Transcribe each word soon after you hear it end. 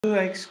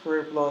2x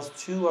squared plus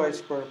 2y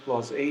squared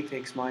plus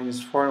 8x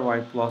minus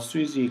 4y plus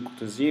 2 is equal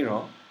to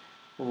 0.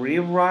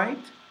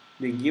 Rewrite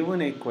the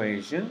given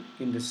equation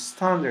in the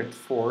standard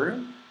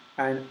form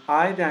and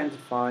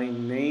identify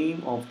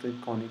name of the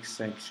conic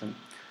section.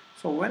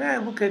 So when I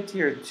look at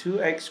here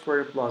 2x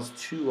squared plus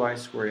 2y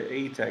squared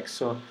 8x,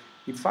 so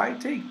if I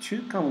take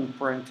 2 common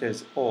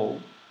parentheses all,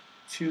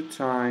 2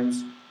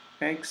 times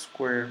x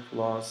squared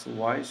plus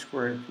y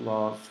squared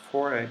plus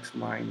 4x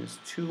minus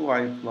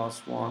 2y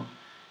plus 1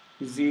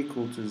 is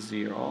equal to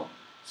 0.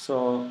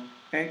 So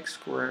x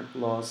squared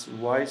plus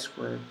y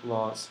squared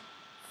plus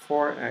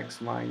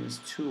 4x minus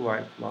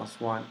 2y plus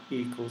 1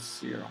 equals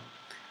 0.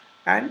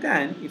 And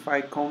then if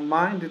I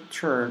combine the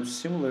terms,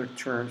 similar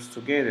terms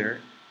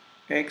together,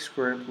 x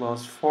squared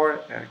plus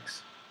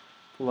 4x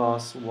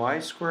plus y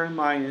squared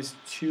minus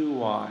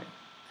 2y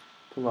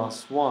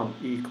plus 1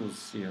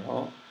 equals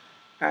 0.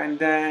 And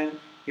then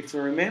if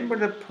you remember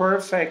the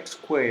perfect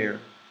square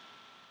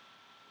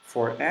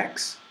for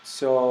x,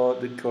 so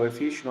the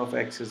coefficient of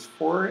x is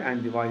 4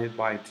 and divided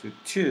by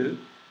 2.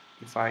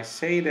 If I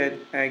say that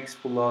x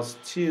plus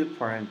 2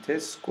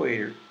 parenthesis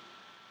squared,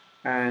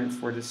 and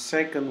for the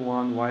second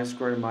one y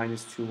squared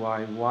minus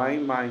 2y, y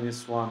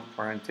minus 1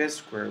 parenthesis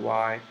squared,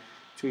 y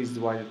 2 is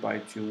divided by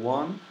 2,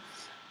 1,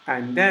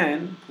 and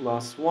then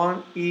plus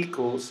 1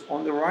 equals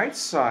on the right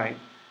side.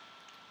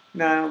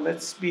 Now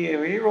let's be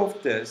aware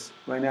of this.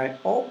 When I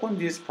open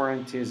this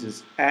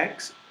parenthesis,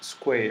 x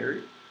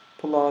squared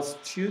plus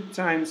 2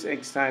 times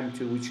x times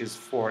 2, which is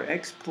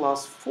 4x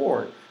plus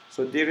 4.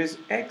 So there is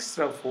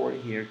extra 4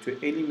 here. To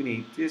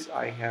eliminate this,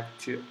 I have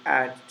to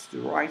add to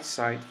the right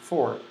side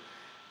 4.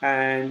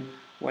 And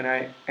when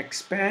I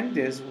expand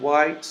this,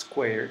 y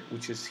squared,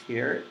 which is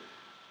here,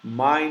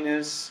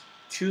 minus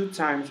 2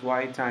 times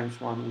y times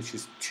 1, which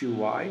is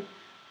 2y,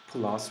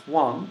 plus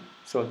 1.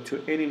 So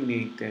to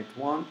eliminate that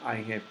 1, I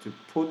have to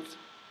put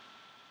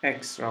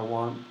extra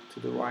 1 to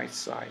the right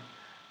side.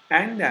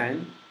 And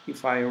then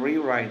if I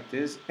rewrite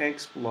this,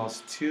 x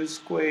plus 2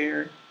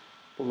 squared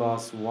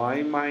plus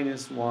y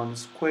minus 1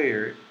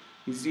 squared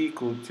is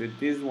equal to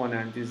this one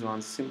and this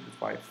one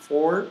simplified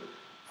 4.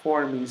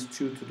 4 means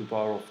 2 to the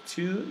power of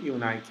 2.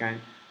 Even I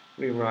can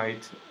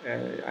rewrite,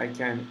 I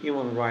can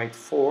even write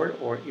 4,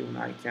 or even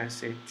I can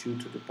say 2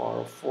 to the power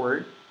of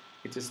 4.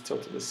 It is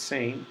totally the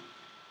same.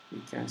 We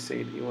can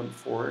say it even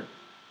 4.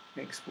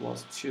 X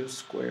plus 2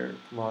 squared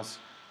plus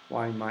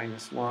y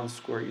minus 1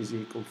 squared is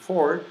equal to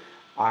 4.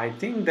 I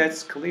think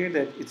that's clear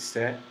that it's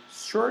a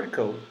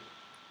circle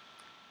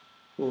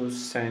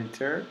whose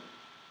center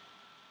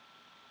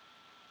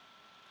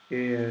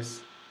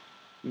is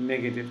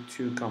negative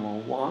 2,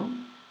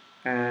 1,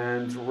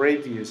 and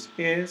radius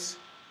is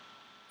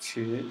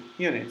 2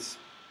 units.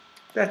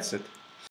 That's it.